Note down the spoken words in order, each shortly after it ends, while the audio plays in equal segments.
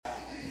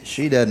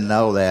she doesn't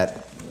know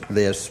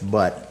this,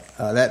 but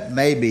that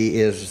maybe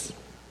is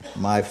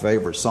my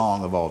favorite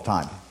song of all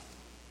time.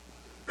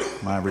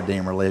 My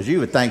Redeemer lives. You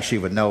would think she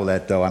would know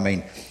that, though. I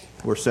mean,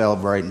 we're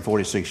celebrating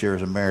 46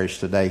 years of marriage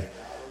today,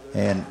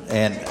 and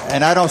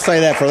I don't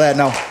say that for that,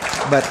 no.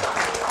 But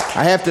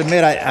I have to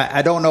admit,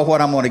 I don't know what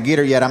I'm going to get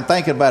her yet. I'm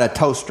thinking about a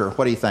toaster.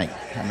 What do you think?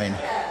 I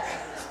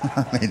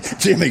mean,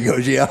 Jimmy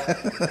goes, yeah.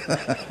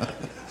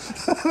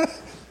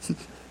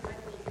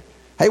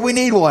 Hey, we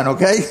need one,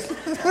 okay?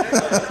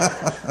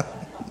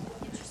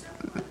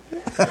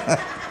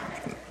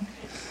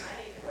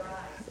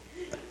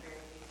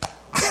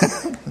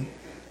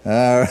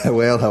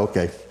 Well,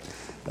 okay.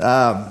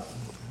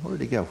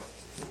 Where'd he go?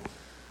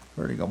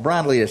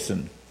 Brian, lead us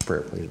in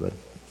prayer, please, bud.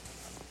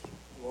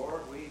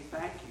 Lord, we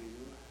thank you,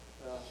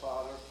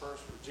 Father,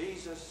 first for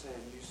Jesus,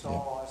 and you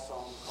saw us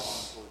on the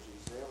cross, Lord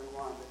Jesus.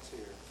 Everyone that's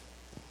here,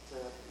 to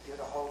get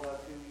a hold of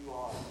who you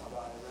are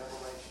by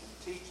revelation.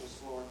 Teach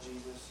us, Lord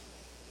Jesus,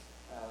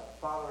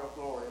 Father of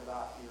glory,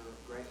 about your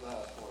great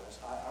love for us.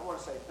 I want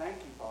to say thank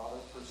you,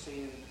 Father, for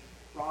seeing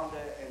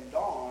Rhonda and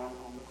Dawn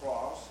on the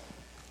cross,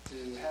 to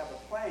have a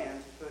plan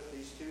to put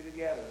these two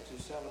together to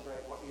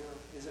celebrate, what year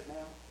is it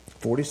now?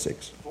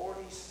 46.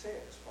 46,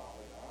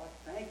 Father God.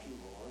 Thank you,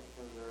 Lord,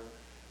 for their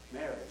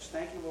marriage.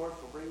 Thank you, Lord,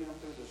 for bringing them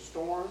through the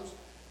storms,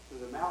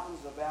 through the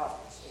mountains of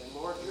valleys. And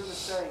Lord, you're the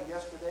same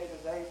yesterday,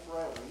 today,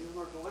 forever. You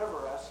will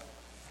deliver us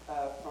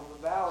from the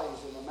valleys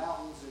and the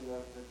mountains and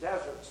the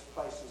deserts,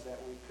 places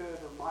that we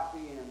could or might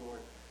be in,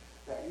 Lord,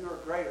 that you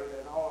are greater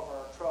than all of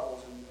our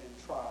troubles and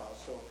trials.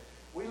 So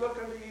we look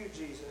unto you,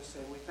 Jesus,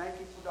 and we thank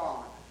you for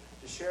Dawn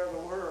to share the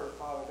word,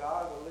 Father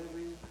God, the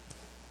living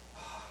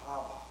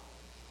Abba.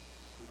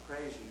 We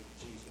praise you,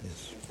 Jesus,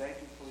 yes. And thank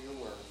you for your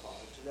word,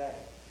 Father, today.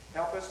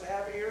 Help us to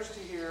have ears to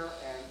hear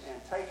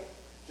and take it.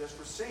 Just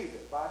receive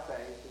it by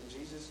faith. In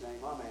Jesus'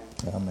 name,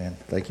 amen. Amen.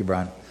 Thank you,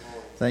 Brian.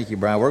 Thank you,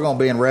 Brian. We're going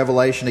to be in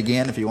Revelation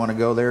again. If you want to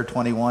go there,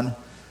 21.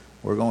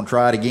 We're going to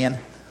try it again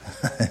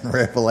in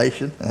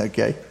Revelation.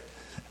 Okay.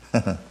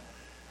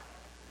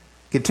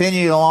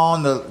 Continue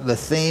along the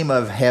theme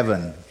of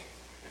heaven.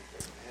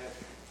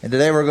 And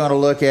today we're going to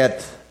look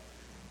at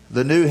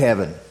the new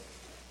heaven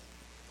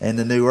and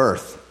the new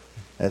earth.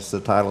 That's the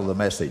title of the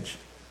message.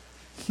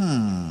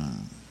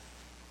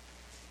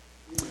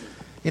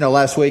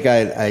 Last week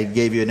I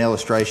gave you an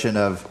illustration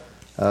of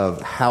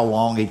how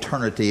long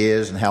eternity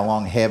is and how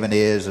long heaven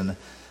is. And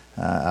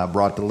I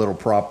brought the little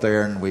prop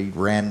there and we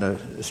ran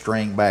the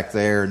string back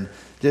there. And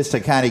just to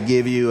kind of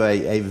give you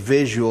a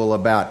visual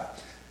about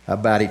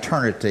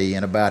eternity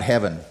and about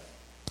heaven.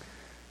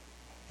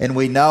 And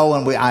we know,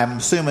 I'm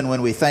assuming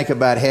when we think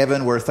about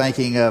heaven, we're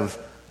thinking of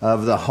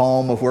the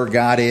home of where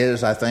God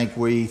is. I think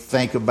we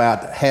think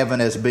about heaven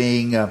as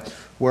being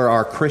where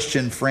our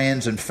Christian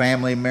friends and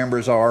family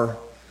members are.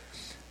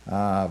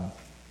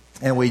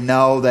 And we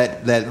know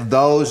that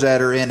those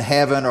that are in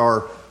heaven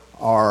are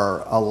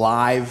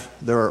alive.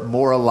 They're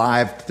more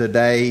alive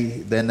today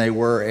than they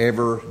were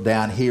ever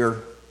down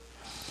here.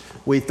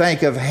 We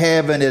think of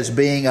heaven as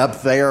being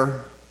up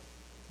there,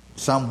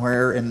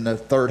 somewhere in the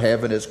third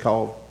heaven it's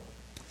called.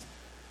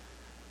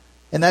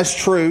 And that's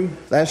true.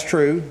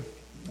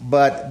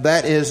 But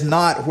that is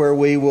not where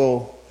we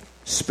will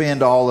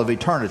spend all of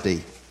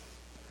eternity.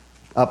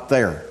 Up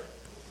there.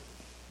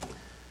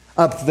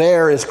 Up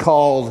there is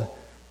called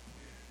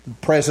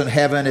present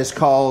heaven, is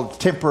called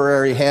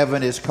temporary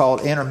heaven, is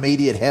called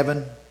intermediate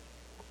heaven.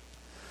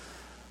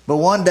 But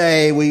one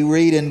day we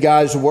read in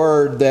God's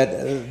Word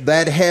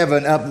that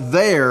heaven up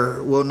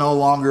there will no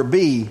longer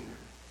be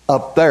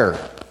up there.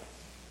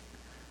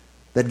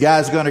 That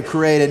God's going to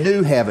create a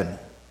new heaven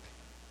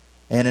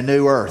and a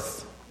new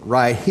earth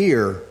right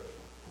here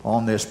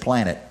on this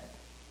planet.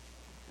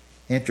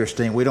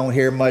 Interesting. We don't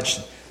hear much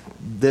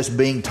this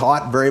being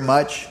taught very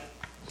much.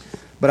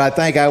 But I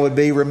think I would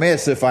be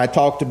remiss if I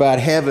talked about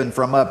heaven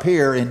from up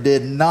here and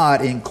did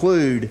not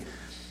include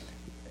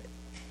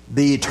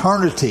the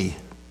eternity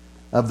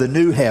of the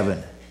new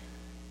heaven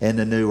and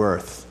the new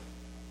earth.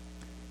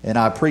 And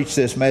I preach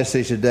this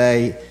message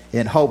today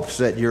in hopes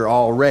that you're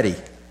all ready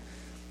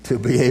to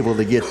be able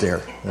to get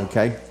there.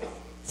 Okay?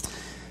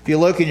 If you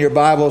look in your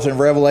Bibles in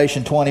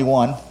Revelation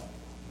 21,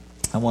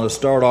 I want to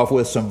start off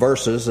with some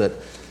verses that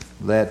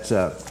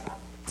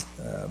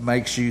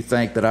makes you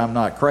think that I'm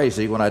not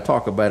crazy when I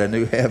talk about a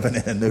new heaven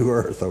and a new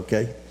earth,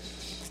 okay?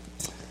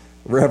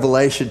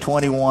 Revelation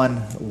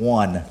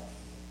 21:1.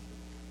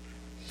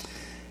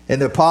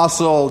 And the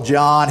Apostle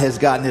John has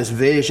gotten this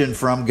vision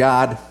from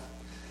God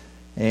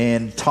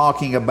and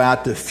talking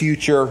about the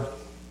future.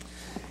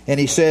 And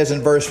he says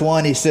in verse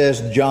 1, he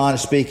says, John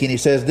speaking, he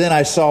says, "Then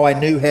I saw a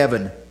new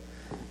heaven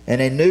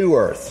and a new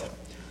earth.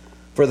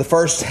 For the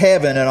first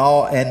heaven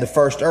and the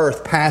first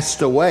earth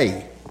passed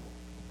away,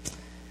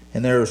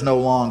 and there is no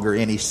longer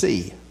any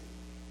sea."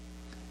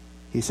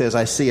 He says,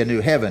 "I see a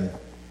new heaven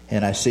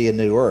and I see a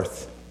new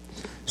earth."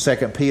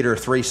 2 Peter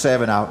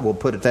 3:7, I will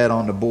put that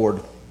on the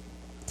board,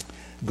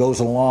 goes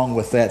along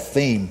with that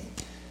theme.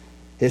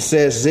 It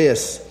says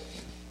this,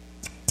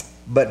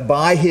 "But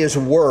by his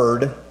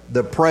word,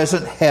 the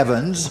present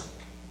heavens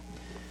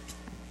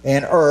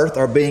and earth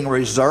are being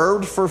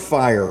reserved for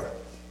fire,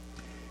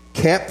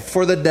 kept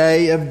for the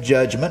day of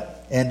judgment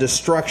and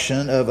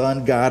destruction of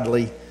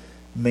ungodly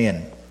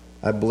men.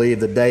 I believe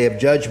the day of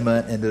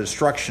judgment and the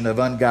destruction of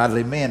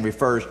ungodly men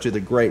refers to the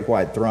great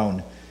white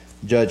throne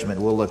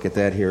judgment. We'll look at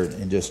that here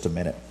in just a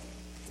minute.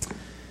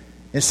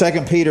 In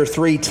 2 Peter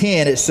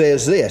 3:10 it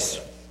says this,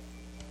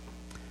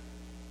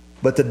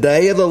 "But the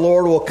day of the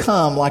Lord will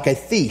come like a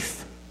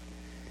thief,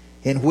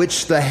 in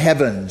which the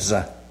heavens,"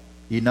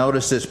 you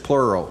notice it's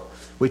plural.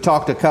 We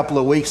talked a couple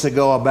of weeks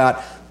ago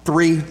about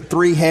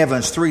three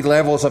heavens, three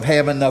levels of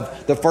heaven.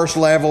 The first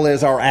level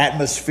is our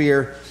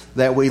atmosphere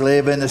that we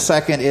live in. The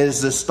second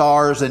is the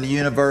stars and the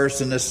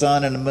universe and the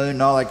sun and the moon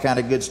and all that kind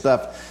of good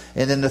stuff.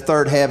 And then the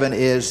third heaven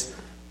is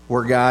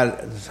where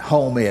God's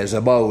home is,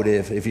 abode,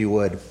 if you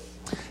would.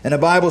 And the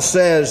Bible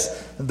says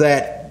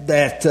that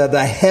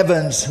the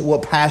heavens will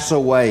pass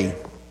away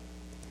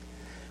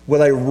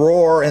with a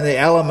roar, and the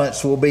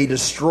elements will be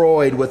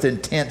destroyed with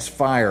intense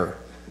fire.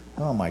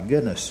 Oh my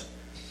goodness.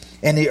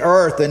 And the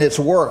earth and its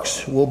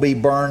works will be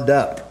burned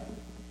up.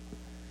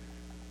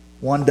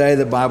 One day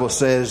the Bible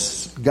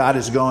says God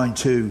is going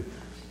to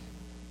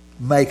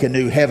make a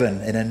new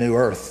heaven and a new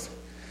earth.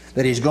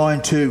 That He's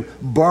going to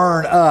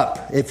burn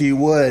up, if you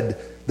would,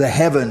 the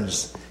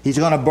heavens. He's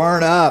going to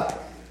burn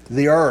up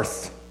the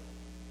earth.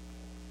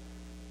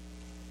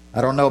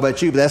 I don't know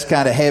about you, but that's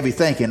kind of heavy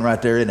thinking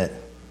right there, isn't it?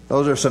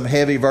 Those are some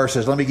heavy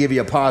verses. Let me give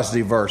you a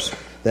positive verse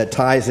that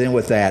ties in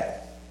with that.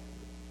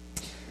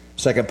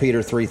 2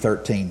 Peter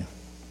 3:13.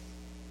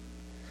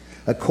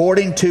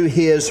 According to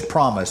His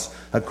promise,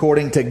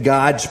 according to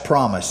God's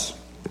promise,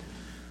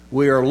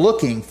 we are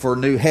looking for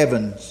new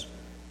heavens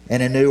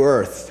and a new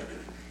earth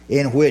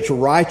in which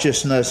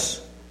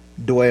righteousness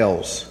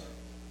dwells.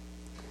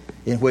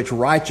 In which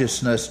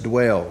righteousness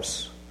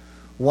dwells.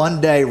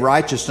 One day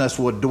righteousness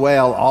will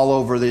dwell all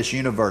over this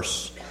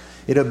universe.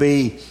 It'll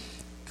be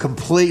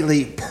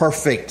completely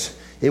perfect.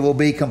 It will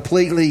be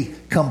completely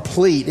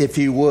complete, if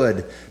you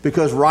would,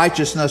 because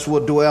righteousness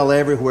will dwell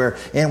everywhere.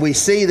 And we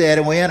see that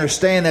and we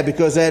understand that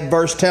because that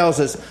verse tells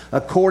us,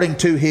 according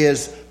to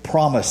His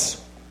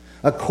promise,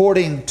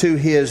 according to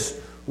His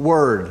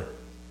word.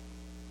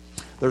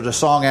 There's a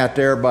song out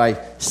there by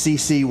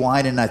C.C.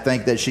 Winan, I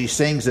think, that she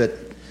sings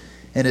it,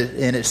 and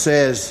it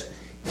says,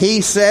 "He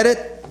said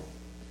it,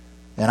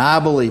 and I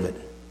believe it."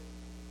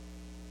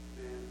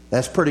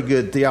 That's pretty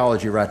good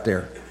theology right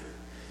there.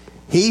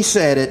 He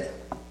said it,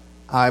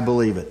 I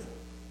believe it.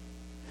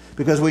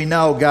 Because we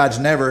know God's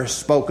never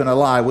spoken a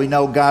lie. We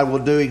know God will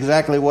do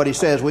exactly what He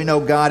says. We know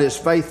God is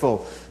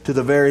faithful to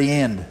the very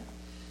end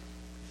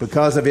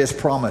because of His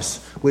promise.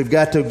 We've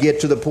got to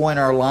get to the point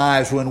in our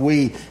lives when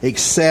we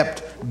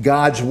accept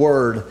God's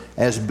word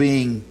as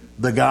being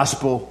the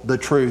gospel, the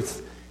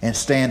truth, and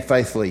stand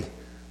faithfully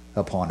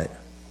upon it.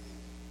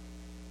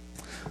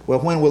 Well,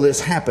 when will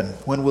this happen?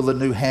 When will the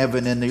new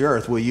heaven and the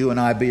earth? Will you and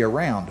I be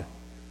around?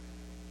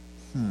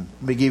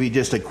 Let me give you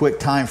just a quick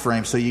time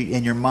frame so you,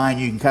 in your mind,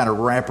 you can kind of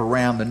wrap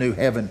around the new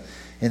heaven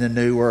and the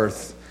new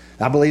earth.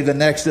 I believe the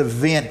next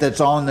event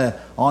that's on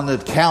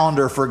the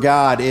calendar for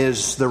God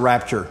is the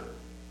rapture.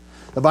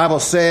 The Bible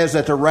says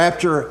that the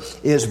rapture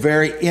is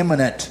very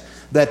imminent,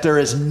 that there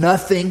is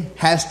nothing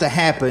has to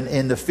happen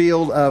in the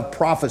field of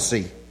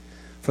prophecy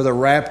for the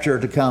rapture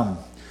to come.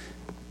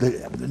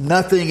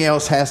 Nothing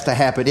else has to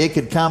happen. It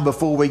could come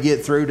before we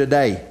get through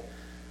today.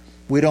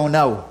 We don't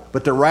know.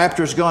 But the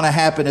rapture is going to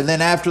happen. And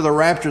then after the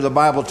rapture, the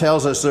Bible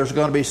tells us there's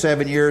going to be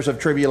 7 years of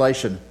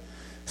tribulation.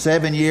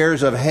 7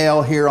 years of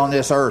hell here on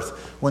this earth.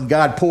 When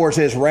God pours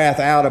His wrath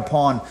out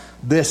upon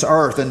this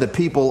earth and the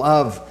people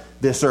of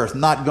this earth.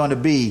 Not going to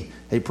be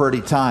a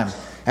pretty time.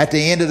 At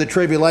the end of the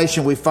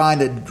tribulation, we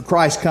find that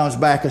Christ comes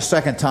back a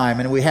second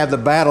time. And we have the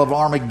battle of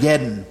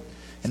Armageddon.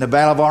 And the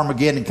battle of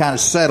Armageddon kind of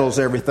settles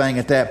everything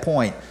at that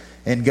point.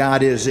 And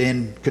God is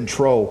in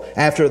control.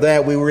 After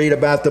that, we read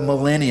about the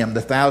millennium,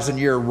 the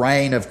 1,000-year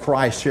reign of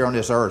Christ here on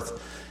this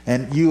earth.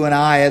 And you and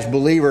I, as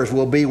believers,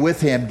 will be with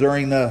Him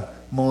during the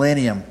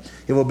millennium.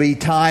 It will be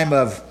time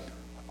of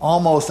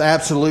almost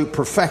absolute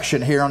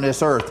perfection here on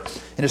this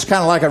earth. And it's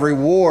kind of like a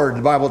reward,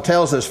 the Bible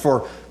tells us,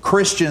 for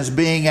Christians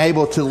being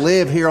able to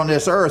live here on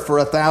this earth for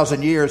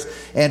 1,000 years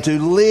and to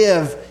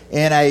live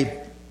in a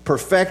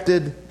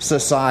perfected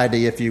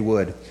society, if you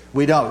would.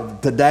 We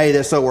don't, today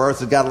this old earth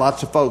has got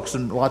lots of folks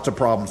and lots of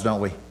problems,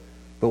 don't we?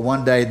 But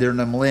one day during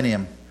the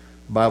millennium,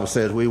 the Bible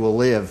says we will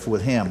live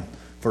with Him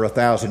for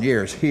 1,000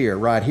 years here,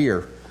 right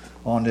here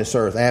on this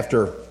earth.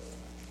 After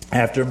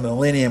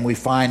millennium, we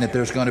find that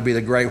there's going to be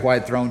the great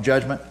white throne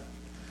judgment.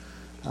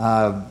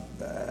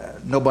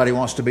 Nobody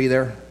wants to be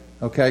there,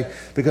 okay?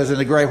 Because in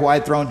the great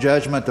white throne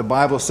judgment, the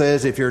Bible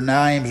says if your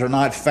names are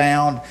not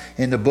found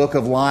in the book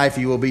of life,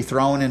 you will be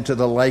thrown into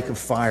the lake of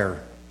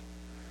fire.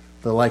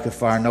 The lake of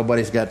fire.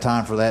 Nobody's got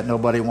time for that.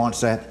 Nobody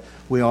wants that.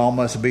 We all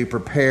must be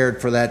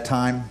prepared for that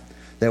time,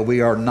 that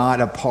we are not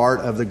a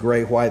part of the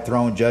great white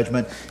throne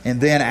judgment. And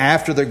then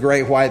after the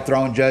great white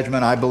throne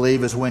judgment, I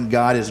believe is when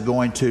God is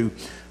going to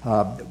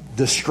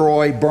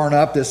destroy, burn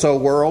up this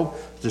old world,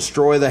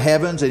 destroy the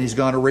heavens, and He's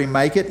going to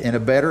remake it in a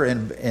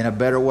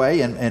better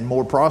way and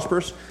more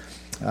prosperous.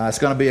 It's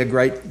going to be a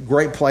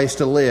great place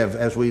to live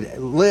as we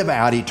live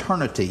out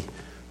eternity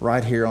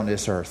right here on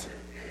this earth.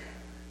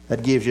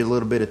 That gives you a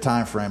little bit of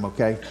time frame,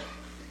 okay?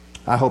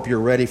 I hope you're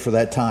ready for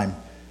that time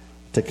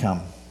to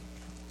come.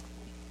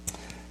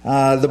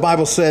 The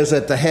Bible says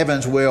that the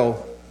heavens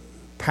will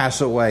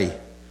pass away.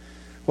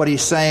 What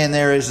he's saying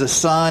there is the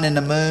sun and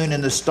the moon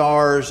and the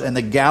stars and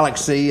the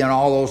galaxy and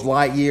all those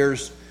light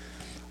years,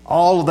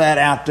 all of that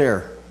out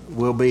there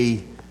will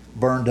be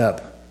burned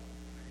up.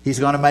 He's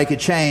going to make a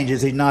change,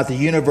 is he not? The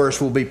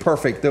universe will be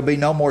perfect. There'll be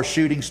no more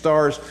shooting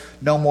stars,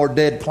 no more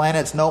dead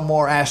planets, no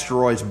more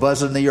asteroids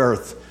buzzing the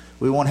earth.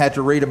 We won't have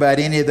to read about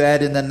any of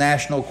that in the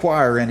National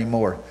Choir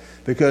anymore.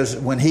 Because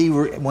when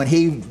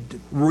he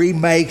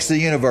remakes the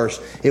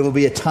universe, it will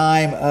be a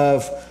time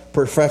of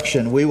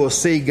perfection. We will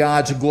see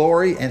God's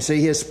glory and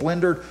see His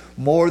splendor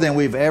more than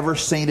we've ever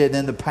seen it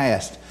in the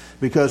past.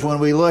 Because when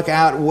we look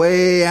out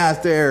way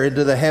out there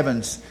into the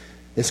heavens,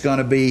 it's going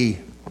to be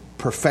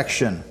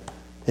perfection.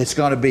 It's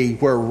going to be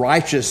where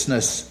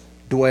righteousness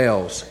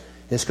dwells.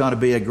 It's going to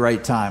be a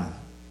great time.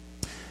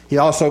 He's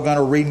also going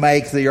to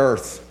remake the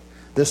earth.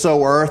 This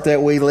old earth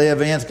that we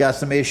live in's got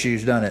some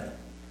issues, doesn't it?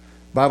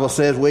 The Bible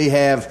says we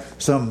have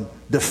some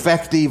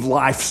defective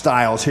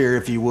lifestyles here,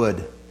 if you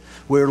would.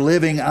 We're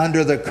living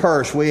under the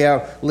curse. We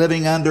are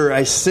living under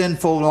a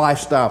sinful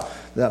lifestyle.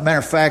 As a matter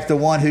of fact, the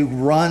one who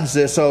runs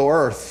this old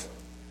earth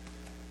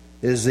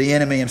is the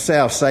enemy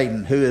himself,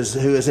 Satan, who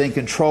is in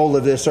control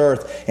of this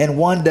earth. And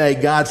one day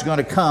God's going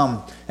to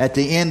come at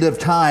the end of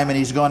time, and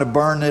He's going to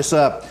burn this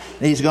up.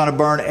 And He's going to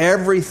burn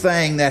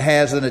everything that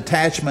has an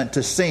attachment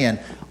to sin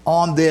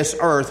on this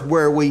earth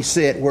where we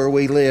sit, where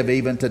we live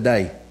even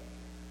today.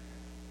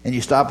 And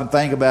you stop and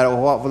think about it,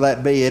 well, what will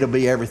that be? It'll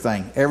be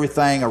everything.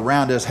 Everything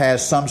around us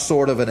has some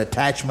sort of an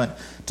attachment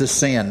to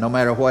sin, no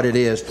matter what it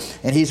is.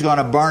 And He's going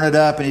to burn it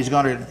up, and He's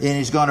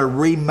going to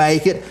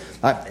remake it.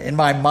 In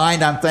my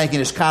mind, I'm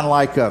thinking it's kind of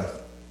like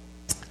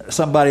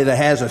somebody that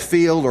has a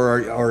field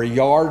or a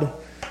yard,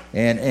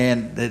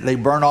 and they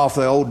burn off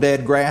the old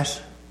dead grass.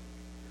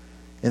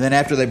 And then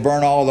after they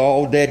burn all the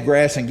old dead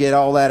grass and get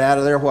all that out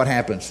of there, what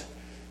happens?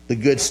 The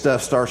good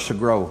stuff starts to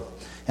grow.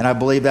 And I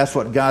believe that's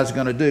what God's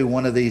going to do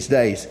one of these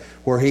days,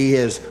 where He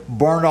has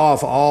burned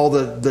off all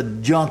the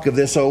junk of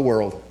this old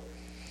world.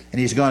 And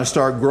He's going to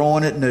start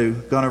growing it new,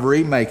 going to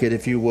remake it,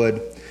 if you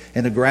would.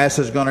 And the grass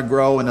is going to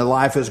grow, and the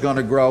life is going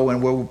to grow,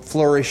 and will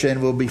flourish,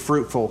 and will be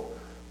fruitful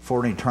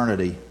for an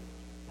eternity.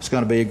 It's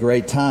going to be a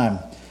great time.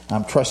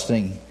 I'm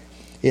trusting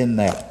in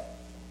that.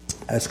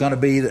 It's going to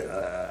be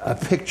a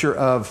picture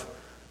of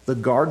the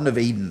Garden of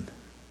Eden.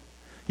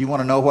 You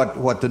want to know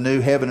what the new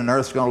heaven and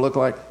earth is going to look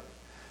like?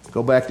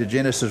 Go back to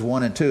Genesis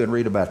 1 and 2 and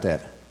read about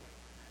that.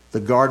 The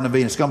Garden of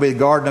Eden. It's going to be the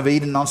Garden of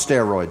Eden on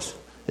steroids.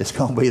 It's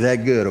going to be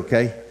that good,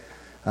 okay?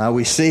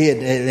 We see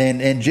it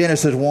in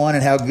Genesis 1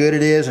 and how good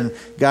it is. And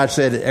God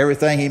said that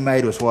everything He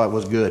made was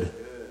good.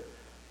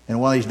 And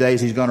one of these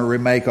days He's going to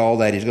remake all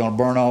that. He's going to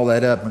burn all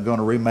that up and going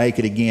to remake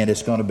it again.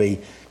 It's going to be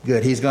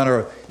good. He's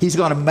going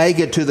to make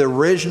it to the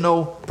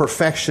original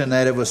perfection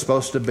that it was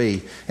supposed to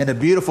be. And the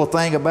beautiful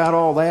thing about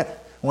all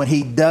that, when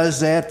He does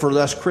that for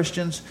us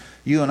Christians,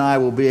 you and I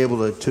will be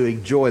able to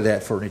enjoy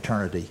that for an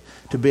eternity.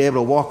 To be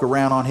able to walk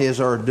around on His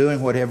earth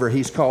doing whatever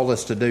He's called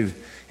us to do.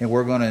 And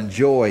we're going to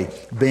enjoy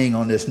being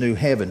on this new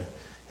heaven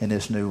and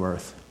this new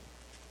earth.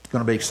 It's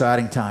going to be an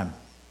exciting time.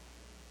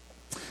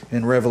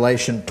 In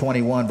Revelation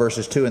 21,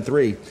 verses 2 and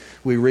 3,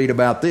 we read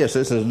about this.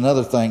 This is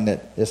another thing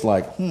that is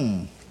like, let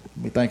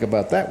me think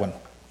about that one.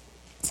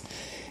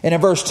 And in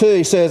verse 2,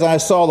 he says, I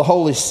saw the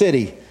holy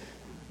city,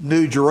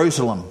 New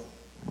Jerusalem.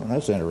 Well,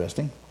 that's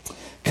interesting.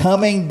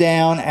 Coming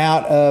down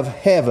out of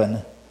heaven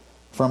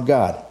from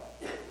God,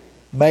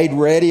 made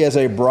ready as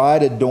a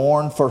bride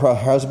adorned for her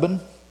husband.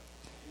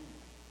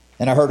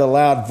 And I heard a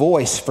loud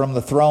voice from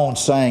the throne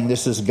saying,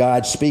 this is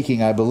God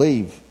speaking, I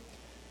believe.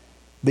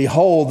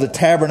 Behold, the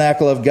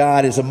tabernacle of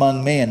God is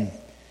among men,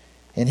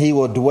 and He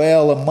will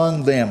dwell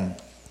among them,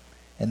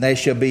 and they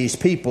shall be His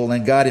people,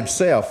 and God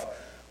Himself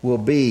will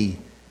be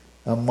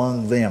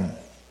among them.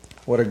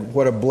 What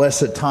a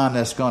blessed time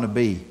that's going to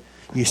be.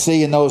 You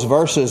see in those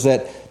verses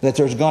that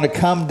there's going to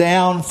come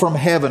down from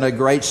heaven a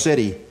great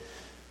city.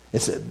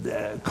 It's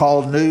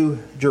called New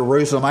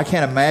Jerusalem. I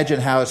can't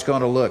imagine how it's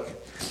going to look.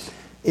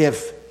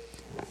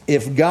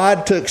 If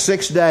God took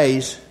 6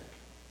 days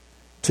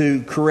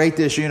to create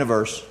this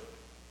universe,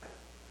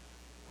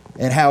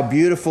 and how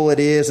beautiful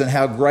it is and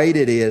how great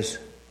it is,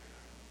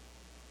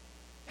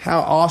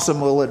 how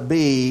awesome will it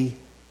be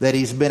that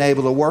He's been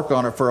able to work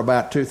on it for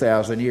about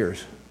 2,000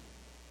 years?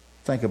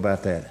 Think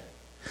about that.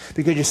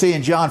 Because you see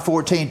in John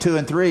 14, 2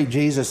 and 3,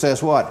 Jesus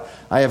says what?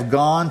 I have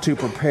gone to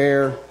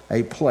prepare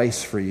a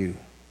place for you.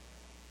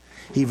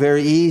 He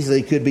very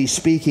easily could be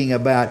speaking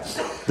about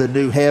the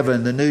new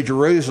heaven, the new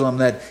Jerusalem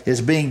that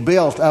is being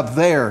built up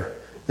there,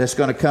 that's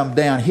going to come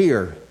down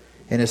here,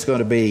 and it's going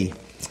to be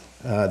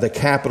the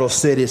capital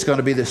city. It's going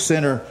to be the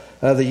center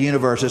of the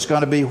universe. It's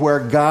going to be where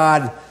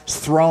God's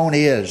throne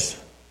is.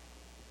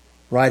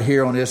 right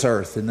here on this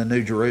earth in the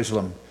New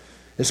Jerusalem.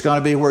 It's going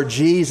to be where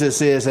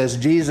Jesus is, as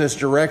Jesus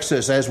directs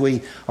us, as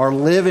we are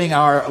living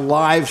our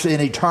lives in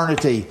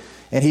eternity.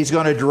 And He's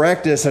going to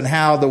direct us in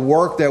how the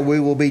work that we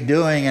will be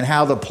doing and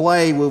how the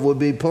play we will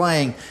be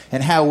playing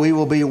and how we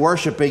will be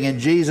worshiping. And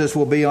Jesus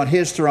will be on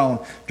His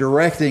throne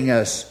directing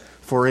us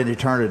for an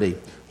eternity.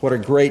 What a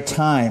great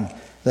time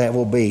that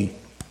will be.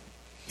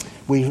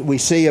 We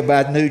see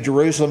about New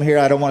Jerusalem here.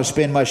 I don't want to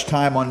spend much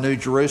time on New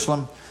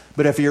Jerusalem.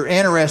 But if you're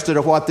interested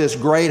in what this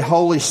great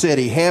holy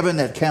city, heaven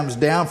that comes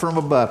down from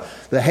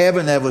above, the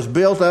heaven that was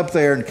built up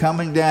there and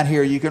coming down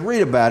here, you can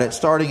read about it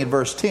starting in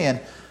verse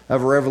 10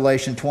 of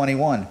Revelation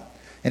 21.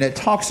 And it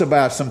talks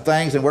about some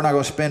things, and we're not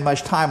going to spend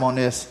much time on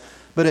this,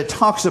 but it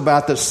talks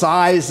about the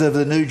size of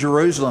the New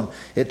Jerusalem.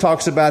 It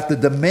talks about the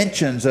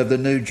dimensions of the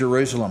New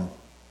Jerusalem.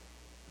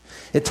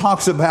 It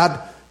talks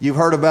about, you've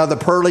heard about the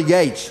pearly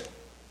gates.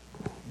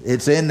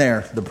 It's in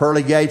there. The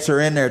pearly gates are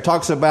in there. It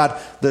talks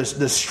about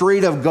the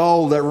street of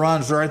gold that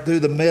runs right through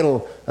the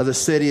middle of the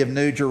city of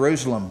New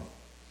Jerusalem.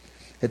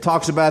 It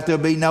talks about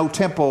there'll be no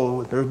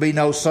temple, there'll be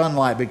no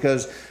sunlight,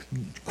 because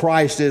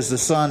Christ is the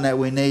sun that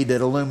we need to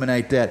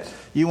illuminate that.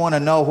 You want to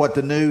know what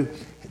the New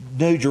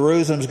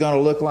Jerusalem is going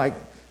to look like?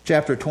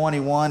 Chapter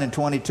 21 and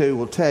 22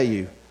 will tell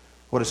you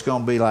what it's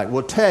going to be like.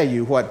 We'll tell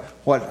you what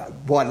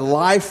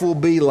life will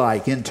be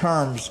like in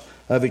terms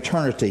of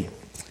eternity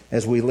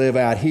as we live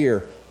out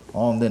here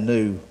on the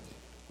new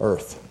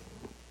earth.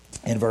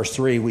 In verse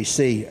 3 we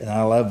see, and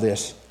I love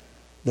this,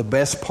 the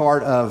best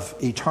part of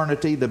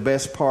eternity, the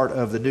best part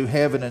of the new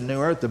heaven and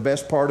new earth, the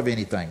best part of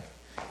anything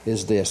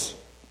is this.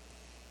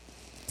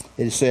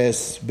 It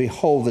says,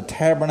 "Behold, the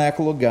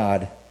tabernacle of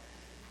God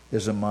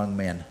is among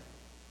men."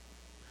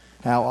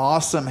 How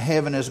awesome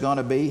heaven is going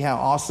to be, how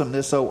awesome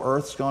this old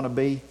earth is going to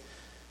be,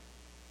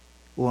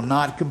 will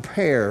not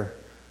compare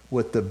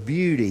with the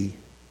beauty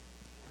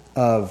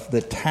of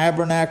the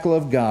tabernacle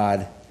of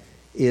God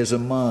is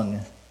among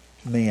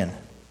men.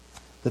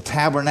 The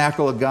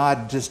tabernacle of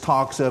God just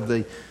talks of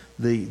the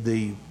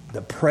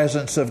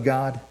presence of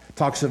God,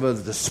 talks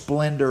of the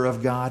splendor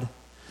of God.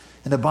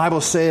 And the Bible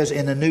says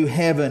in the new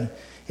heaven,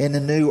 in the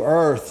new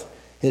earth,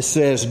 it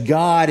says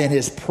God in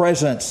His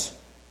presence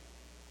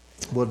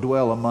will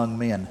dwell among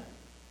men.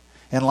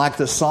 And like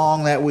the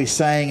song that we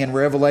sang in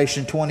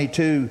Revelation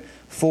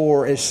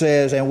 22:4, it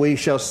says, "And we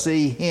shall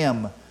see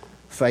Him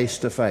face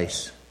to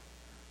face."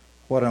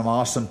 What an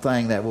awesome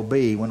thing that will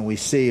be when we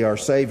see our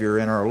Savior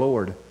and our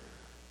Lord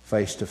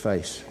face to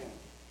face.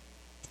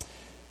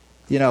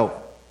 You know,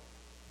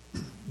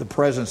 the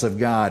presence of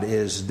God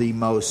is the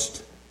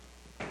most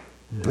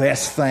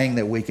best thing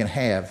that we can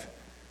have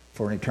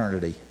for an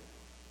eternity.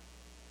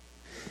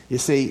 You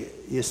see,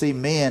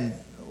 men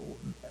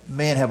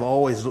have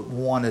always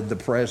wanted the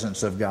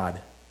presence of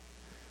God.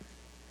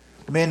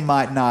 Men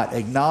might not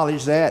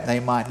acknowledge that. They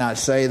might not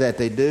say that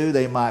they do.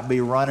 They might be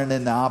running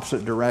in the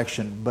opposite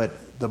direction. But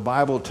the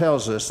Bible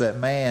tells us that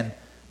man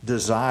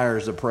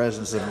desires the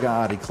presence of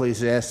God.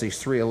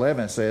 Ecclesiastes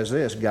 3:11 says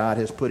this: God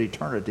has put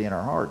eternity in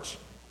our hearts.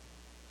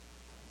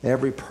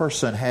 Every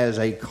person has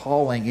a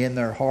calling in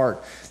their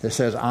heart that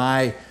says,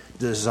 I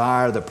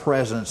desire the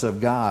presence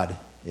of God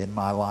in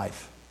my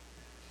life.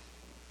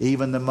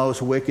 Even the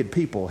most wicked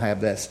people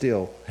have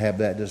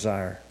that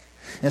desire.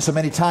 And so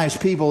many times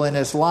people in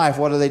this life,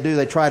 what do?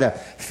 They try to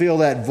fill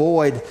that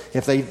void.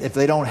 If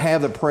they don't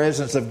have the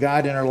presence of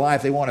God in their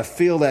life, they want to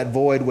fill that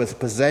void with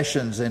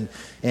possessions and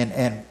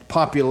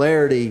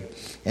popularity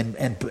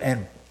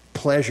and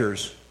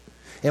pleasures.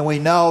 And we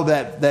know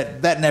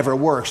that never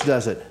works,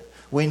 does it?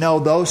 We know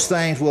those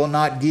things will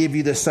not give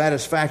you the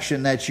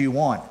satisfaction that you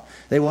want.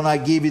 They will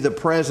not give you the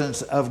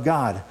presence of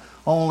God.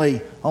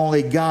 Only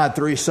God,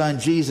 through His Son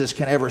Jesus,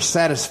 can ever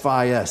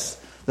satisfy us.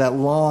 That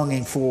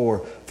longing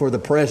for the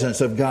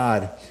presence of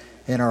God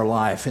in our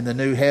life. In the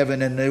new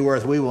heaven and new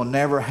earth, we will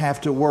never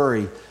have to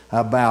worry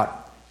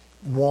about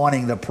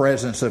wanting the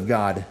presence of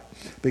God.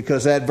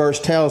 Because that verse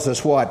tells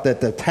us what?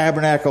 That the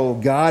tabernacle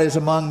of God is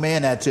among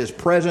men. That's His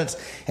presence.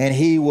 And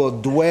He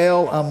will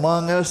dwell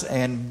among us.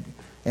 And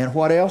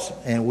what else?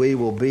 And we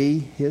will be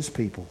His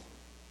people.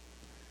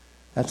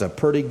 That's a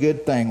pretty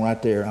good thing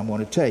right there, I'm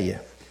going to tell you.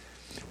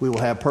 We will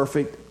have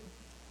perfect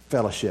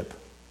fellowship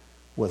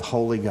with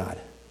holy God.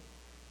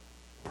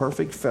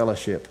 Perfect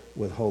fellowship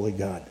with holy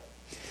God.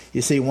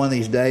 You see, one of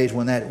these days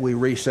when we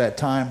reach that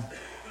time,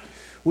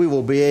 we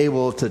will be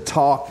able to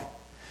talk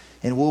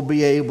and we'll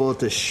be able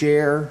to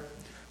share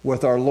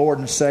with our Lord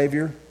and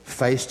Savior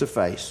face to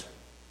face.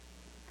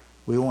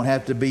 We won't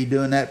have to be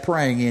doing that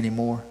praying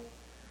anymore.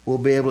 We'll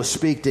be able to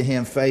speak to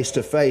Him face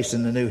to face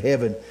in the new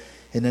heaven,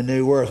 in the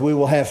new earth. We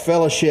will have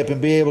fellowship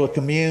and be able to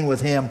commune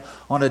with Him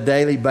on a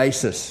daily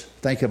basis.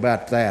 Think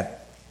about that.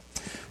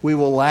 We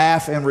will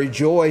laugh and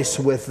rejoice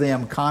with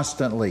them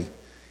constantly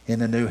in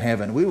the new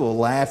heaven. We will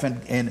laugh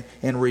and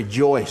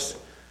rejoice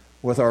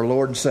with our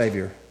Lord and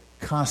Savior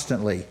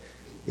constantly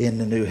in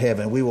the new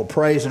heaven. We will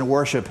praise and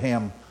worship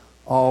Him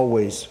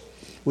always.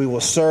 We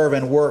will serve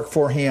and work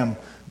for Him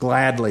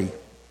gladly.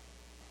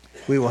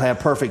 We will have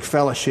perfect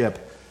fellowship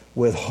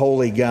with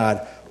holy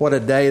God. What a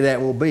day that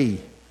will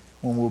be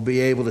when we'll be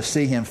able to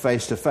see Him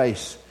face to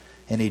face,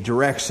 and He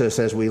directs us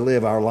as we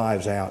live our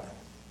lives out.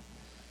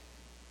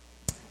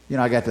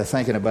 I got to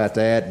thinking about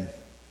that. And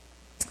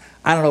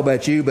I don't know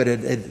about you, but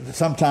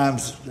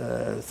sometimes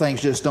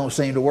things just don't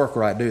seem to work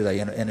right, do they,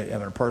 in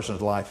a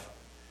person's life?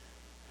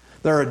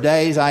 There are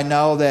days I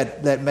know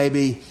that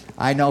maybe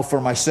I know for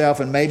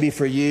myself and maybe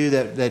for you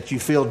that you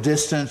feel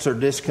distanced or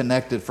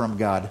disconnected from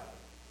God.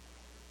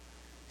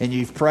 And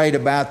you've prayed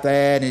about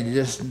that, and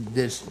just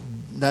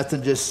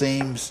nothing just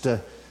seems to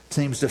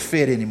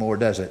fit anymore,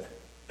 does it?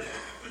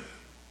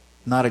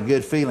 Not a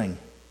good feeling.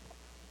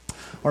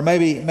 Or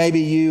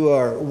maybe you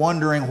are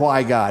wondering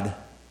why, God.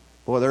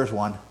 Boy, there's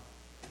one.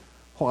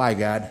 Why,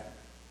 God?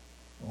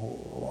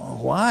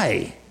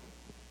 Why?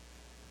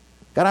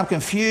 God, I'm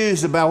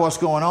confused about what's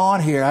going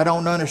on here. I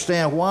don't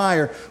understand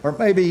why. Or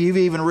maybe you've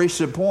even reached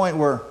a point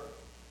where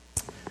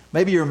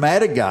maybe you're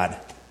mad at God.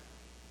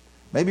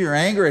 Maybe you're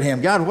angry at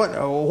Him. God,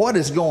 what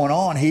is going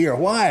on here?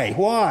 Why?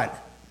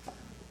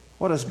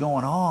 What is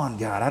going on,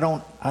 God? I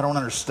don't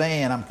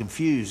understand. I'm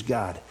confused,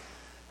 God.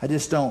 I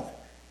just don't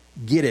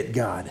get it,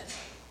 God.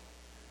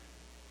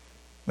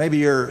 Maybe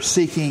you're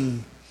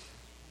seeking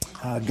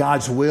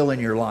God's will in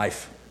your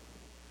life.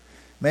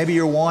 Maybe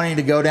you're wanting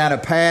to go down a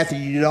path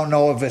and you don't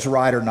know if it's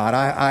right or not.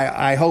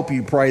 I hope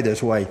you pray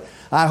this way.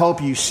 I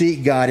hope you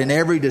seek God in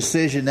every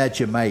decision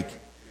that you make.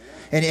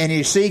 And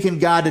you're seeking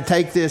God to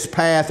take this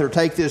path or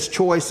take this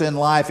choice in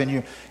life,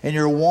 and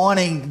you're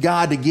wanting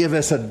God to give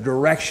us a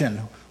direction.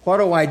 What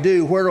do I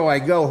do? Where do I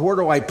go? Where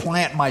do I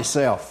plant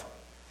myself?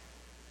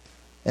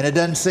 And it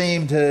doesn't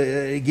seem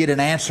to get an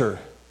answer.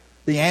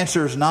 The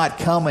answer is not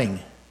coming.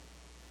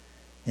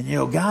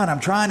 And God,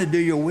 I'm trying to do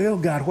your will,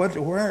 God.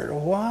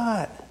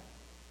 What?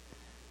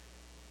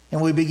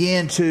 And we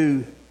begin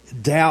to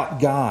doubt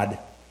God.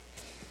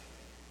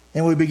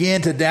 And we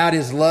begin to doubt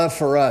His love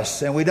for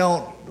us. And we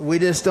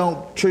just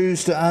don't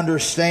choose to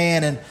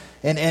understand.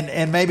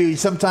 And maybe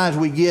sometimes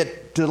we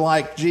get to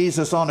like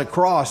Jesus on the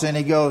cross, and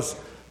He goes,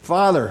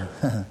 Father,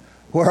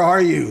 where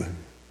are you?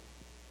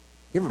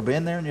 You ever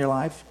been there in your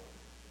life?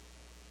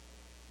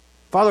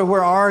 Father,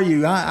 where are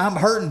you? I'm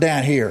hurting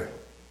down here.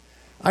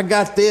 I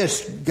got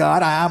this,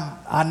 God.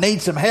 I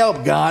need some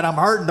help, God. I'm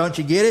hurting. Don't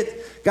you get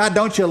it? God,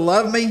 don't you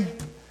love me?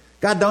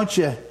 God, don't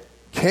you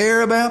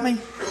care about me?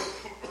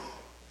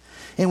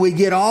 And we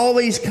get all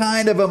these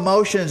kind of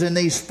emotions and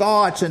these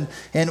thoughts, and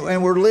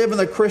we're living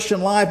the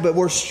Christian life, but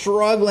we're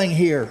struggling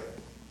here.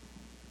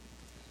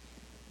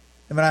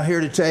 And I'm here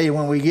to tell you,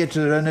 when we get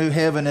to the new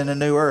heaven and the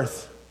new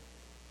earth,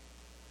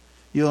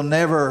 you'll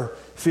never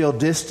feel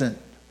distant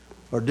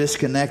or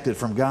disconnected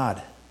from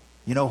God.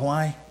 You know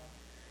why?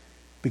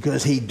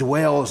 Because He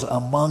dwells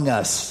among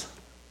us.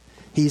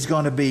 He's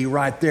going to be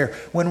right there.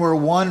 When we're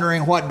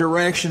wondering what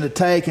direction to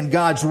take in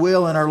God's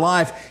will in our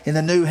life, in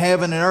the new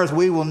heaven and earth,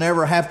 we will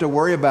never have to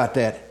worry about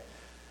that.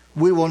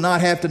 We will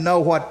not have to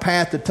know what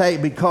path to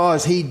take,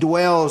 because He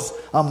dwells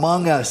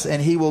among us and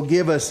He will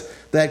give us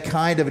that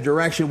kind of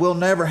direction. We'll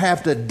never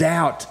have to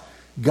doubt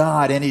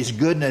God and His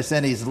goodness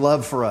and His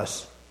love for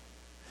us,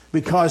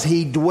 because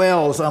He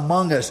dwells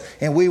among us,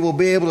 and we will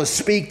be able to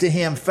speak to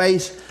Him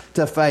face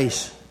to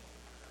face.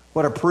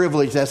 What a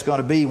privilege that's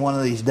going to be one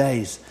of these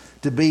days,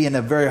 to be in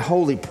the very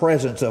holy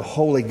presence of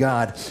holy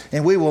God.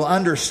 And we will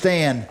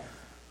understand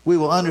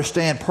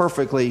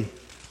perfectly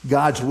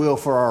God's will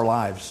for our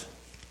lives.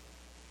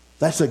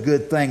 That's a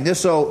good thing.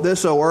 This old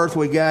earth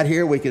we got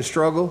here, we can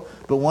struggle,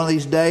 but one of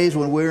these days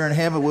when we're in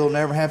heaven, we'll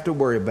never have to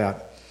worry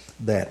about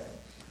that.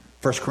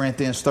 1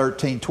 Corinthians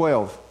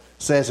 13:12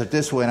 says it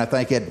this way, and I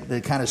think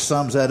it kind of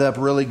sums that up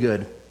really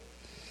good.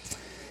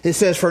 It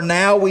says, "For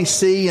now we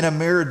see in a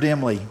mirror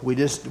dimly." We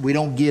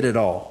don't get it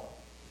all.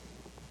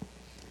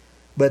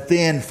 But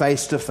then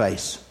face to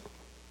face.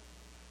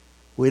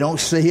 We don't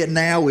see it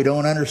now. We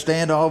don't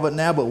understand all of it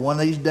now. But one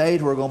of these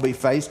days we're going to be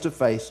face to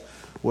face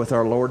with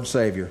our Lord and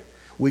Savior.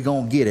 We're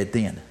going to get it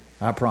then.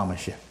 I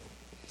promise you.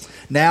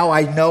 Now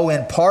I know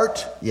in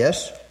part,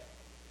 yes.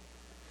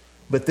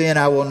 But then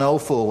I will know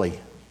fully.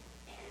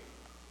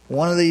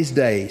 One of these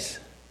days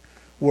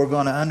we're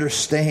going to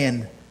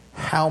understand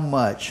how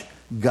much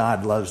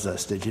God loves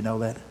us. Did you know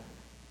that?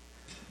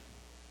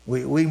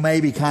 We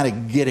maybe kind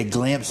of get a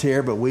glimpse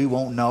here, but we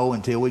won't know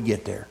until we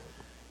get there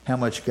how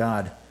much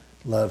God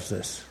loves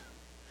us.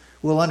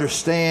 We'll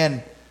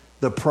understand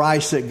the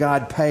price that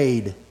God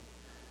paid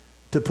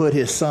to put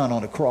His Son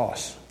on the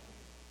cross.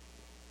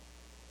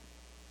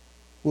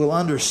 We'll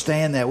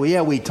understand that.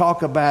 We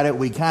talk about it.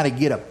 We kind of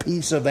get a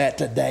piece of that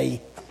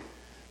today.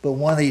 But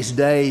one of these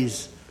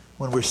days,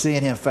 when we're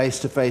seeing Him face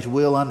to face,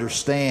 we'll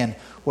understand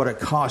what it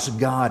cost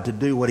God to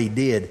do what He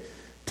did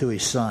to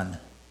His Son.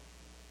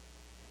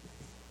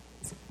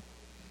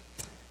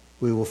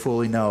 We will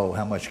fully know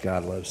how much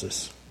God loves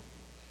us.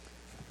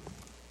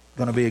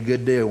 Going to be a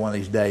good deal one of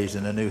these days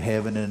in the new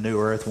heaven and the new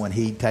earth, when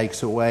He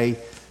takes away,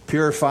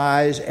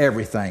 purifies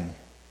everything.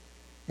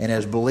 And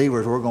as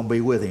believers, we're going to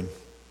be with Him.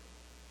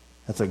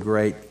 That's a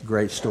great,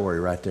 great story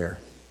right there.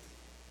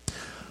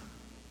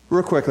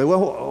 Real quickly,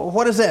 well,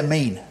 what does that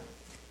mean?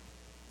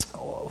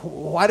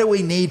 why do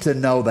we need to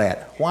know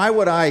that? Why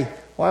would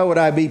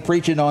I be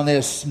preaching on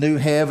this new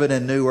heaven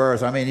and new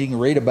earth? I mean, you can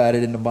read about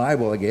it in the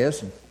Bible, I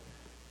guess, and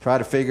try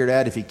to figure it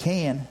out if you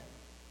can.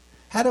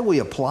 How do we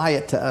apply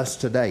it to us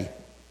today?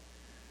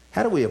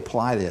 How do we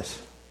apply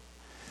this?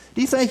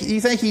 Do you think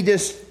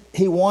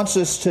he wants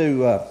us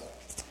to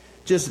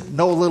just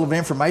know a little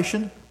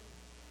information?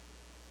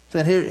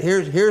 Saying,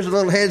 here's a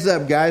little heads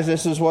up, guys.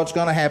 This is what's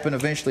going to happen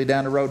eventually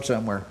down the road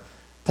somewhere.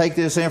 Take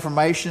this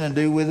information and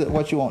do with it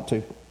what you want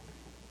to.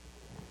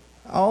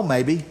 Oh,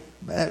 maybe.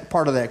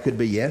 Part of that could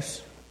be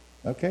yes.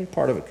 Okay,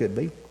 part of it could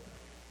be.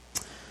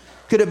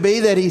 Could it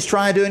be that he's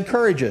trying to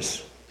encourage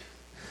us?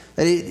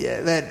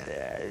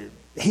 That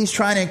he's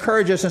trying to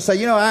encourage us and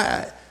say,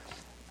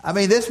 I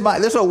mean, this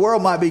whole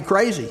world might be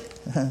crazy,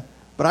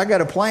 but I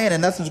got a plan,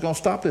 and nothing's going to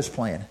stop this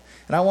plan.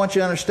 And I want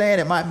you to understand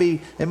it might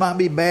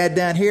be bad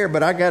down here,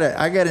 but I got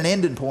an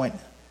ending point,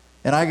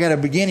 and I got a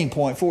beginning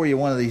point for you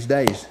one of these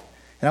days.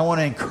 And I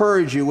want to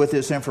encourage you with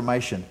this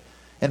information.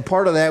 And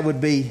part of that would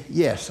be,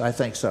 yes, I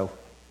think so.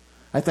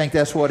 I think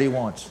that's what he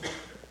wants.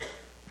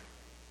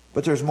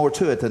 But there's more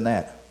to it than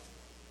that.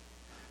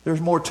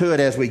 There's more to it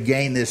as we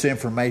gain this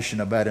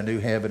information about a new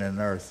heaven and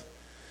earth.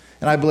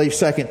 And I believe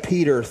 2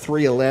 Peter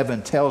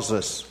 3:11 tells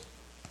us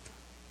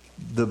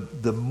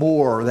the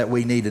more that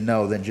we need to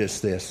know than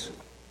just this.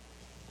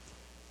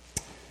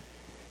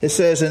 It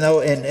says in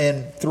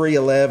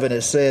 3:11,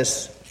 it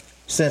says,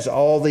 since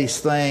all these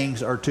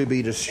things are to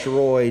be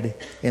destroyed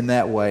in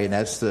that way, and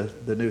that's the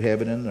new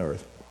heaven and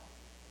earth,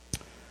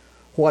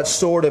 what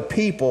sort of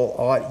people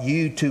ought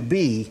you to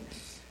be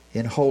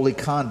in holy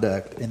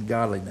conduct and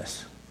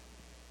godliness?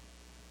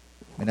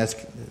 I mean,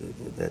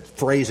 that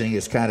phrasing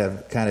is kind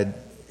of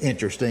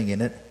interesting,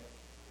 isn't it?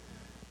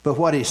 But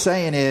what he's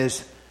saying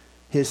is,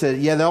 he said,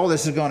 yeah, all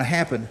this is going to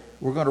happen.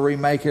 We're going to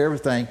remake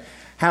everything.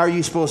 How are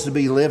you supposed to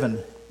be living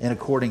in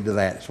according to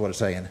that? Is what it's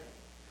saying.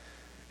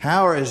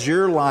 How is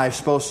your life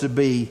supposed to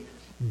be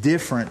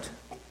different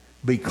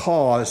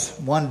because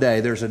one day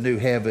there's a new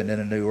heaven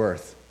and a new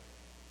earth?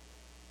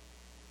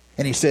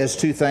 And he says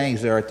two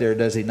things right there,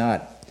 does he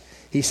not?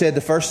 He said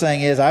the first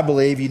thing is, I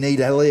believe you need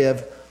to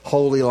live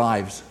holy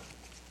lives.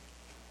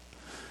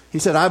 He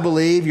said, I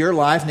believe your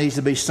life needs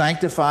to be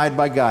sanctified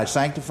by God.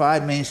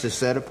 Sanctified means to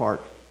set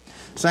apart.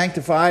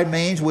 Sanctified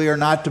means we're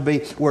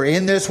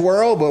in this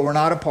world, but we're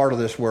not a part of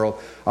this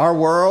world. Our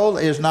world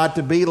is not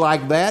to be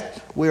like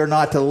that. We are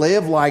not to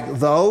live like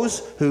those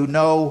who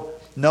know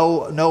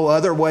no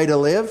other way to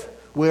live.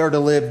 We are to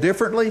live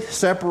differently,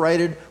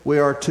 separated.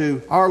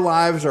 Our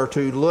lives are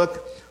to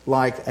look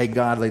like a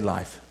godly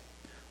life.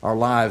 Our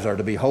lives are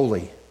to be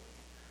holy,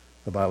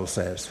 the Bible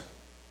says.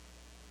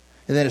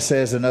 And then it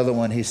says another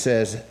one, he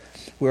says,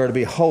 we are to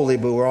be holy,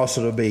 but we're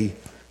also to be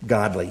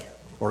godly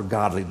or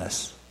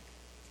godliness.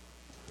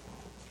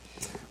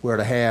 We're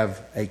to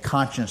have a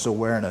conscious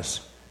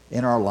awareness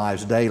in our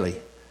lives daily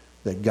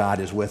that God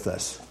is with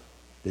us.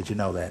 Did you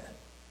know that?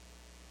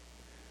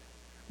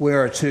 We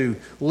are to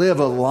live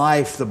a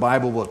life, the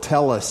Bible will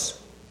tell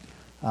us,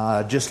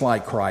 just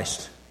like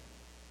Christ.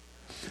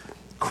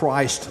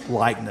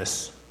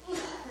 Christ-likeness.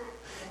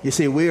 You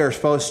see, we are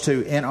supposed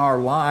to, in our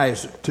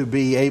lives, to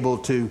be able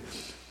to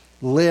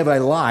live a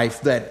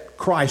life that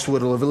Christ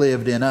would have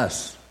lived in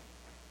us.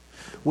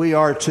 We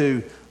are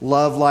to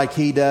love like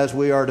He does.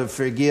 We are to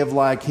forgive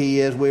like He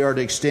is. We are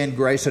to extend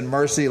grace and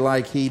mercy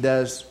like He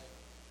does.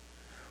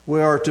 We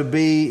are to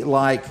be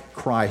like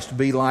Christ.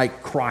 Be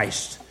like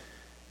Christ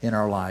in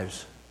our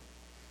lives.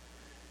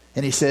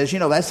 And He says,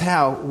 that's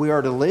how we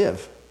are to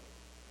live.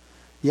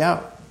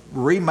 Yeah,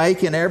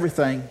 remaking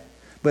everything.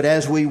 But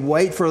as we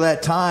wait for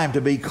that time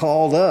to be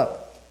called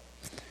up,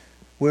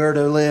 we are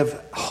to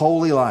live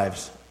holy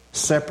lives,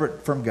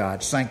 separate from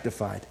God,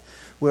 sanctified.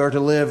 We are to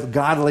live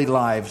godly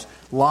lives,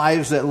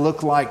 lives that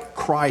look like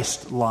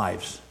Christ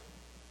lives.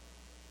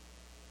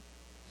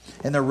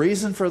 And the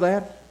reason for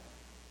that,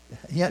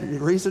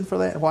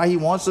 why He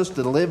wants us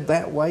to live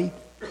that way,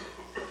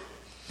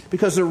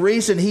 because the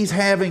reason He's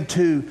having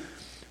to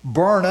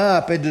burn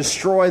up and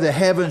destroy the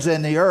heavens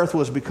and the earth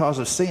was because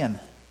of sin.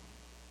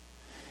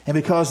 And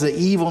because of the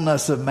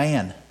evilness of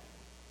man.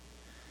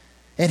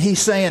 And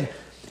He's saying,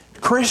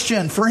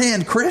 Christian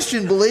friend,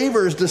 Christian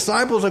believers,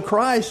 disciples of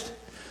Christ,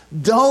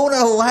 don't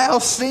allow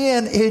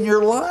sin in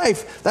your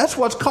life. That's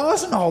what's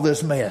causing all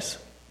this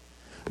mess.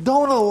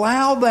 Don't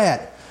allow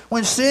that.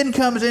 When sin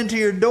comes into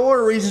your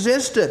door,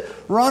 resist it.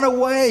 Run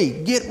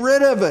away. Get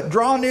rid of it.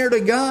 Draw near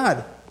to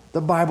God, the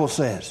Bible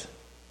says.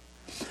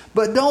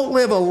 But don't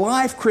live a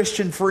life,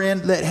 Christian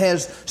friend, that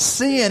has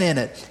sin in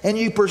it. And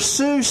you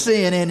pursue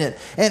sin in it.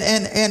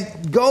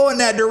 And go in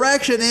that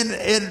direction.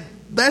 And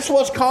that's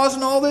what's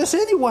causing all this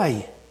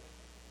anyway.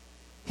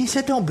 He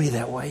said, don't be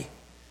that way.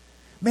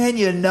 Man,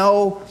 you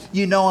know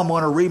I'm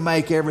going to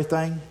remake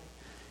everything.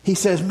 He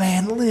says,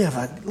 man, live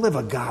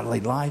a godly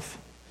life.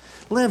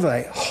 Live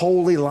a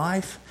holy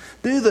life.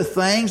 Do the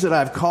things that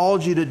I've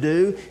called you to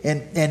do.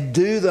 And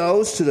do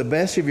those to the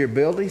best of your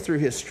ability through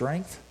His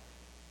strength.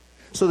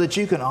 So that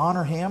you can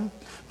honor Him.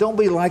 Don't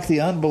be like the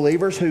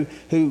unbelievers who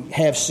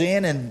have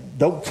sin and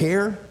don't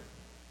care.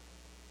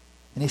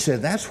 And he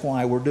said, that's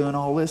why we're doing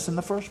all this in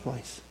the first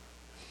place.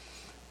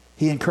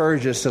 He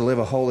encouraged us to live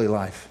a holy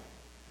life.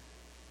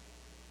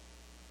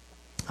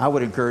 I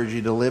would encourage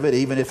you to live it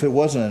even if it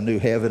wasn't a new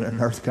heaven and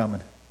earth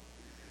coming.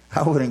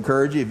 I would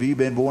encourage you, if you've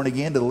been born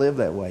again, to live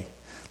that way.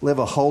 Live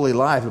a holy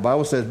life. The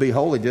Bible says, be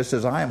holy just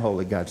as I am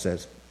holy, God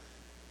says.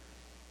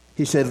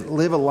 He said,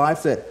 live a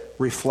life that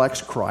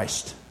reflects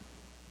Christ.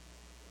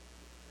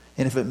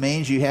 And if it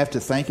means you have to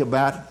think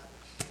about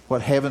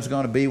what heaven's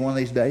going to be one of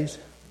these days,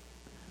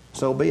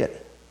 so be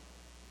it.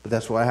 But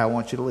that's why I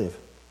want you to live.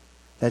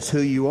 That's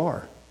who you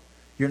are.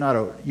 You're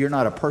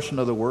not a person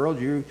of the world.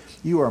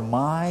 You are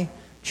my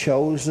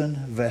chosen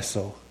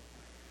vessel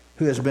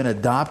who has been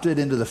adopted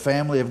into the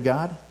family of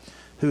God,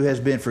 who has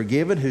been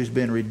forgiven, who's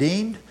been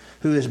redeemed,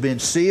 who has been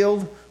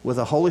sealed with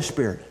the Holy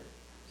Spirit.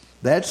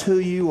 That's who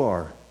you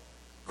are.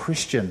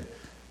 Christian,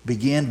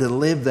 begin to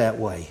live that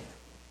way.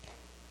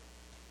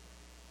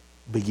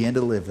 Begin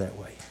to live that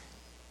way.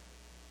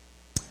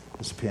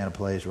 As the piano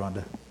plays,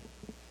 Rhonda.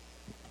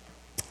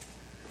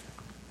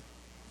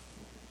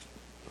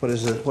 What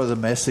does the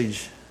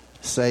message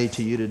say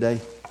to you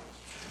today?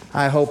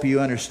 I hope you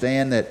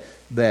understand that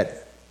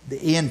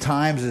the end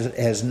times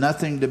has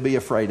nothing to be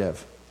afraid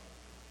of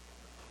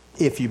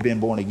if you've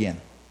been born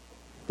again.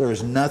 There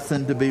is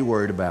nothing to be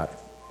worried about.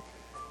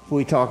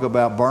 We talk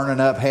about burning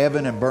up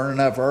heaven and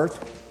burning up earth.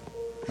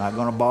 Not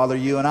going to bother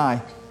you and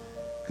I,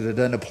 because it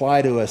doesn't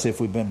apply to us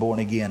if we've been born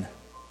again.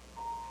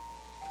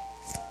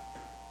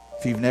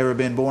 If you've never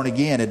been born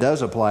again, it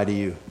does apply to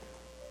you.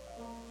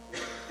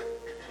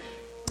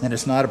 And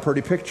it's not a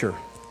pretty picture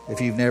if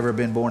you've never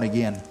been born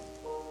again.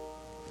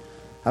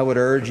 I would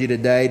urge you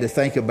today to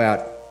think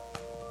about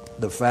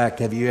the fact,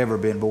 have you ever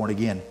been born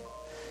again?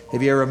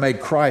 Have you ever made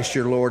Christ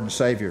your Lord and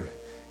Savior?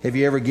 Have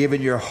you ever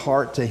given your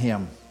heart to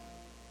Him?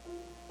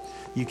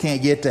 You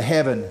can't get to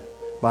heaven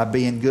by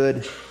being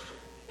good,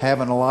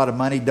 having a lot of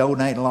money,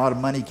 donating a lot of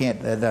money.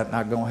 That's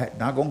not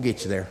going to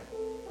get you there.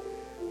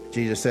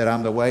 Jesus said,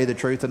 I'm the way, the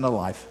truth, and the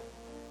life.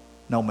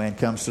 No man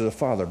comes to the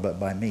Father but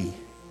by me.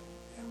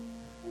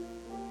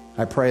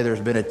 I pray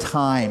there's been a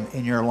time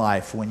in your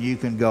life when you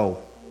can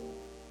go,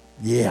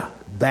 yeah,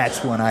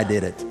 that's when I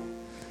did it.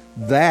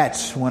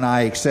 That's when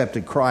I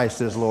accepted Christ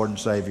as Lord and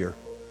Savior.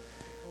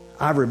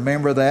 I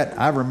remember that.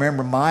 I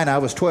remember mine. I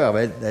was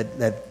 12.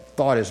 That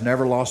thought has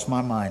never lost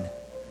my mind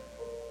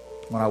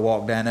when I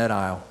walked down that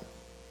aisle.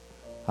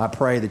 I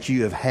pray that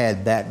you have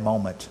had that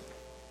moment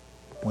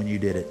when you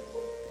did it.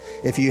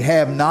 If you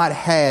have not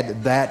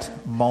had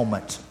that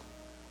moment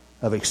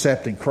of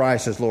accepting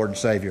Christ as Lord and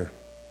Savior,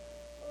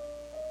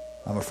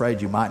 I'm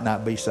afraid you might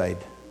not be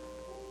saved.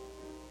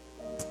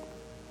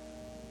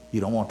 You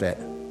don't want that.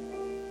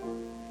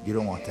 You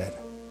don't want that.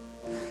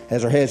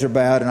 As our heads are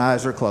bowed and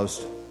eyes are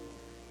closed,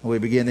 we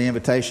begin the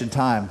invitation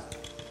time.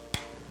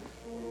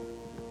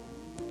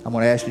 I'm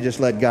going to ask you just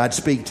let God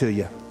speak to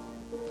you.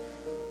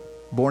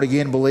 Born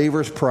again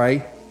believers,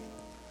 pray.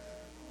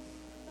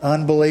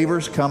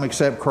 Unbelievers, come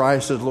accept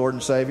Christ as Lord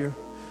and Savior.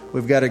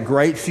 We've got a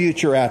great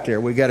future out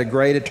there. We've got a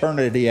great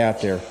eternity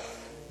out there.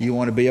 You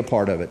want to be a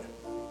part of it.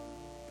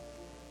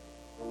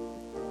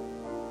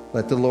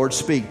 Let the Lord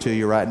speak to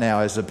you right now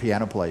as the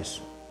piano plays.